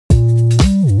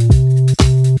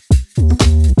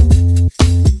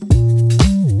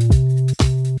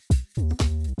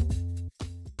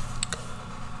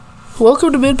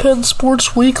Welcome to Mid-Penn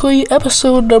Sports Weekly,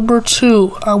 episode number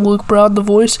 2. I'm Luke Brown, the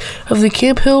voice of the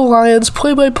Camp Hill Lions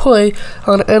play-by-play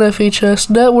on NFHS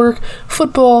Network,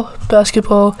 football,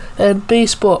 basketball, and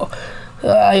baseball.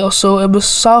 I also am a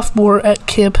sophomore at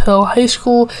Camp Hill High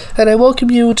School, and I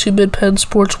welcome you to Mid-Penn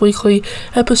Sports Weekly,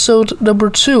 episode number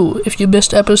 2. If you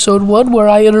missed episode 1, where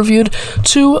I interviewed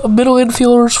 2 middle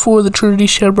infielders for the Trinity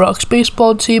Shamrocks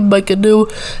baseball team, Micah New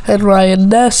and Ryan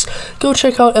Ness, go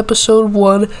check out episode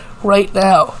 1 right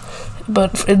now.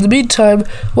 But in the meantime,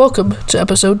 welcome to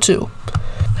episode 2.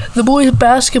 The boys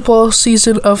basketball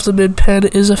season of the Mid-Penn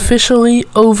is officially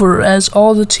over, as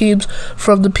all the teams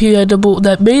from the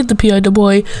that made the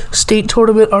PIAA state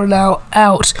tournament are now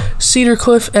out. Cedar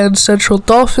Cliff and Central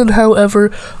Dauphin,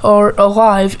 however, are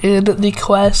alive in the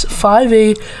Class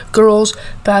 5A girls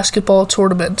basketball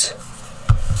tournament.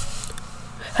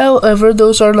 However,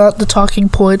 those are not the talking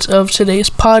points of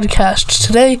today's podcast.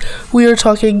 Today, we are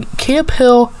talking Camp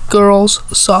Hill girls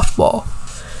softball.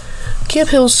 Camp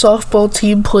Hill's softball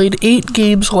team played 8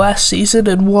 games last season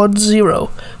and won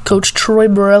 0. Coach Troy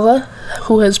Morella,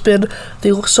 who has been the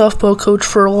softball coach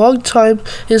for a long time,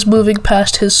 is moving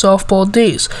past his softball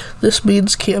days. This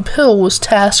means Camp Hill was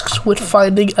tasked with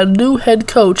finding a new head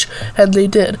coach, and they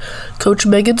did. Coach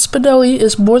Meghan Spinelli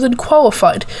is more than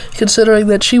qualified, considering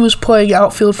that she was playing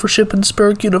outfield for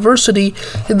Shippensburg University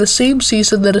in the same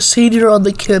season that a senior on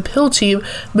the Camp Hill team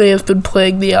may have been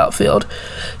playing the outfield.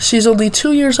 She's only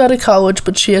 2 years out of college,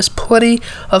 but she has plenty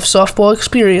of softball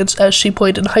experience, as she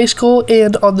played in high school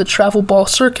and on the travel ball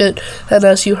circuit, and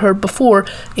as you heard before,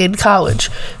 in college.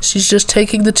 She's just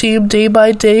taking the team day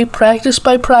by day, practice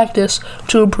by practice,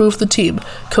 to improve the team.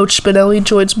 Coach Spinelli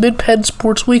joins Mid-Penn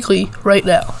Sports Weekly right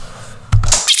now.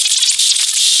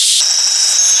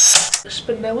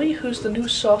 Spinelli, who's the new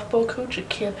softball coach at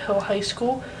Camp Hill High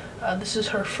School. This is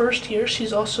her first year.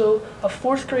 She's also a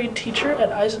 4th grade teacher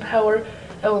at Eisenhower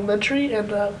Elementary,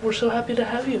 and we're so happy to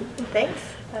have you. Thanks.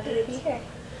 Happy to be here.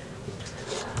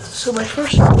 So my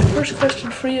first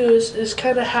question for you is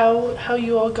kind of how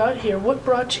you all got here. What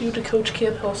brought you to coach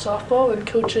Camp Hill softball and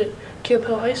coach at Camp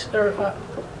Hill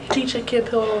teach at Camp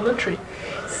Hill Elementary?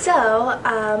 So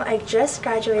I just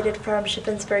graduated from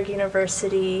Shippensburg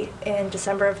University in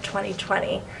December of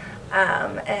 2020,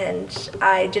 and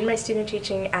I did my student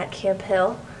teaching at Camp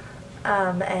Hill,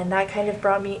 and that kind of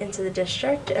brought me into the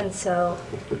district, and so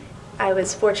I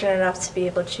was fortunate enough to be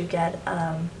able to get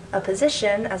a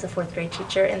position as a 4th grade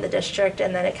teacher in the district,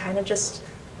 and then it kind of just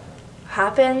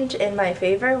happened in my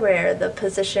favor where the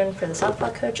position for the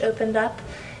softball coach opened up,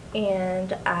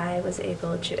 and I was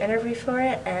able to interview for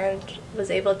it and was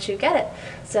able to get it.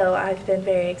 So I've been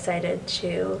very excited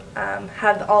to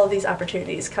have all of these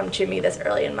opportunities come to me this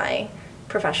early in my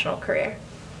professional career.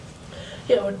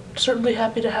 Yeah, we're certainly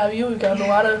happy to have you. We've gotten a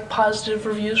lot of positive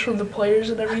reviews from the players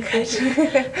and everything.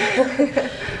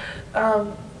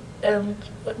 And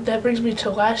that brings me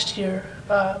to last year,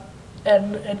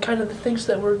 and kind of the things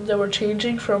that were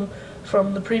changing from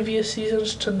the previous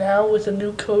seasons to now with a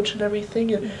new coach and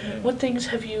everything. And what things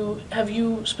have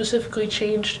you specifically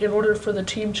changed in order for the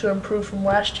team to improve from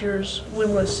last year's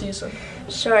winless season?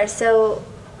 Sure. So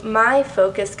my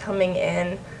focus coming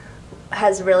in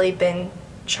has really been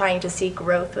trying to see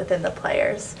growth within the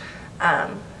players.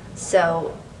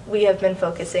 So we have been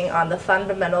focusing on the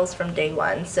fundamentals from day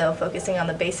one, so focusing on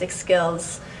the basic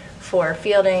skills for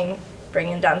fielding,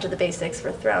 bringing down to the basics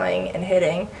for throwing and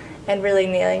hitting, and really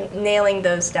nailing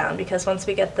those down, because once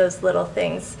we get those little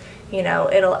things,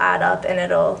 it'll add up and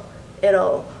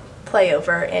it'll play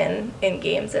over in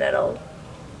games, and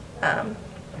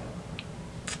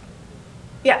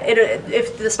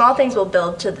if the small things will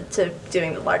build to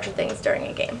doing the larger things during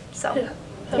a game. So yeah,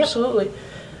 absolutely.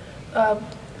 Yep.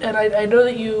 And I know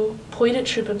that you played at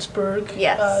Shippensburg.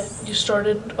 Yes. You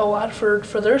started a lot for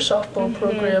their softball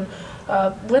program.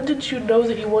 When did you know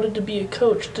that you wanted to be a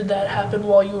coach? Did that happen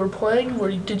while you were playing?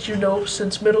 Did you know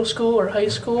since middle school or high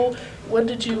school? When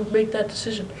did you make that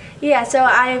decision? Yeah, so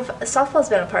softball's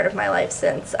been a part of my life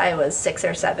since I was 6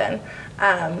 or 7.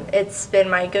 It's been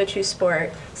my go-to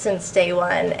sport since day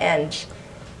one, and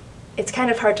it's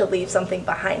kind of hard to leave something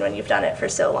behind when you've done it for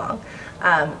so long.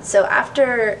 So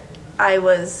after I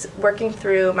was working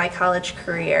through my college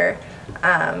career,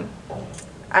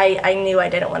 I knew I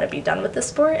didn't want to be done with the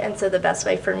sport, and so the best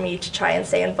way for me to try and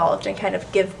stay involved and kind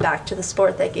of give back to the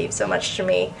sport that gave so much to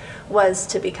me was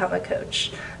to become a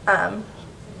coach.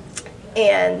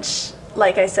 And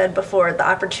like I said before, the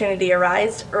opportunity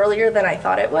arose earlier than I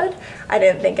thought it would. I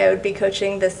didn't think I would be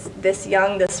coaching this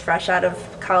young, this fresh out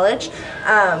of college.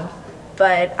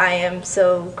 But I am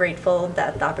so grateful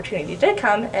that the opportunity did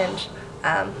come, and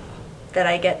that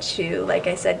I get to, like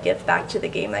I said, give back to the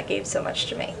game that gave so much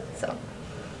to me. So.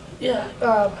 Yeah,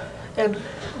 and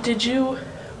did you,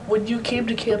 when you came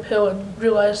to Camp Hill and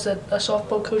realized that a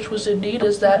softball coach was in need,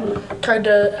 is that kind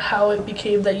of how it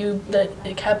became that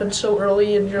it happened so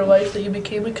early in your life that you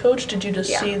became a coach? Did you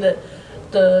just see that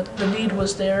the need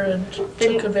was there and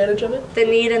took advantage of it? The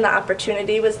need and the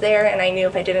opportunity was there, and I knew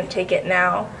if I didn't take it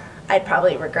now, I'd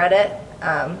probably regret it.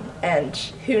 And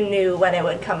who knew when it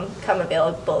would come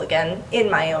available again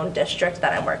in my own district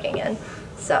that I'm working in.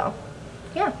 So,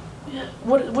 yeah. Yeah.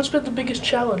 What's been the biggest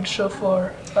challenge so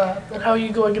far, and how are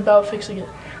you going about fixing it?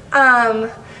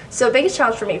 So the biggest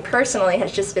challenge for me personally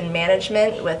has just been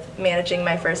management, with managing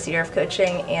my first year of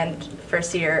coaching and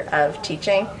first year of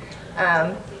teaching.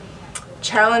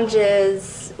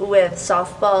 Challenges with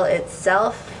softball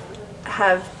itself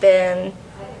have been,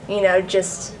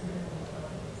 just,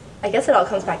 I guess it all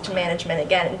comes back to management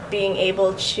again, being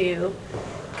able to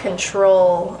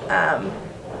control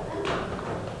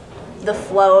the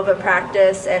flow of a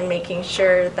practice and making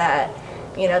sure that,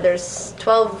 there's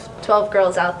 12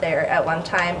 girls out there at one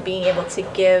time, being able to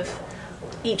give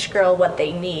each girl what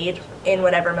they need in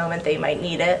whatever moment they might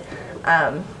need it,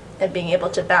 and being able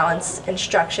to balance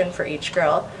instruction for each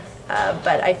girl.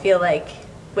 But I feel like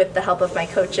with the help of my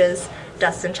coaches,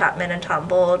 Dustin Chapman and Tom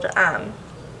Bold,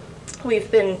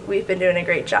 we've been doing a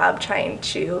great job trying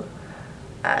to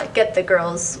get the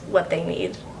girls what they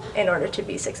need in order to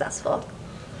be successful.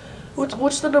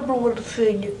 What's the number one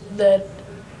thing that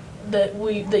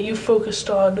you focused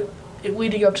on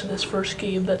leading up to this first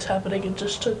game that's happening in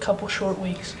just a couple short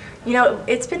weeks?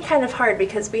 It's been kind of hard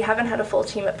because we haven't had a full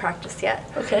team at practice yet.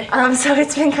 Okay. So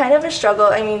it's been kind of a struggle.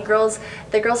 I mean,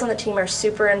 the girls on the team are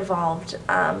super involved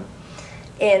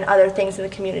in other things in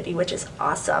the community, which is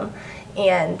awesome.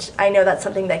 And I know that's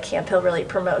something that Camp Hill really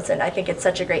promotes, and I think it's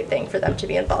such a great thing for them to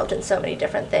be involved in so many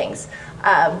different things.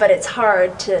 But it's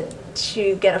hard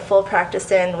to get a full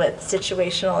practice in with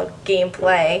situational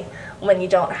gameplay when you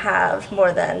don't have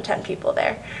more than 10 people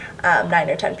there, 9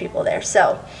 or 10 people there.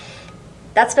 So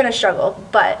that's been a struggle,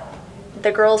 but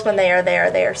the girls, when they are there,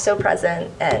 they are so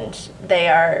present, and they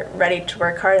are ready to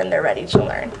work hard, and they're ready to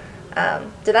learn.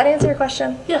 Did that answer your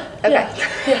question? Yeah. Okay.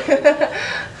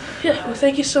 Yeah. Yeah, well,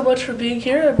 thank you so much for being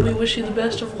here, and we wish you the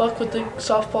best of luck with the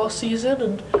softball season,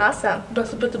 and awesome.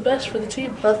 Nothing but the best for the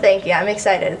team. Well, thank you. I'm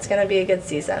excited. It's going to be a good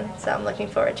season, so I'm looking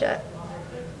forward to it.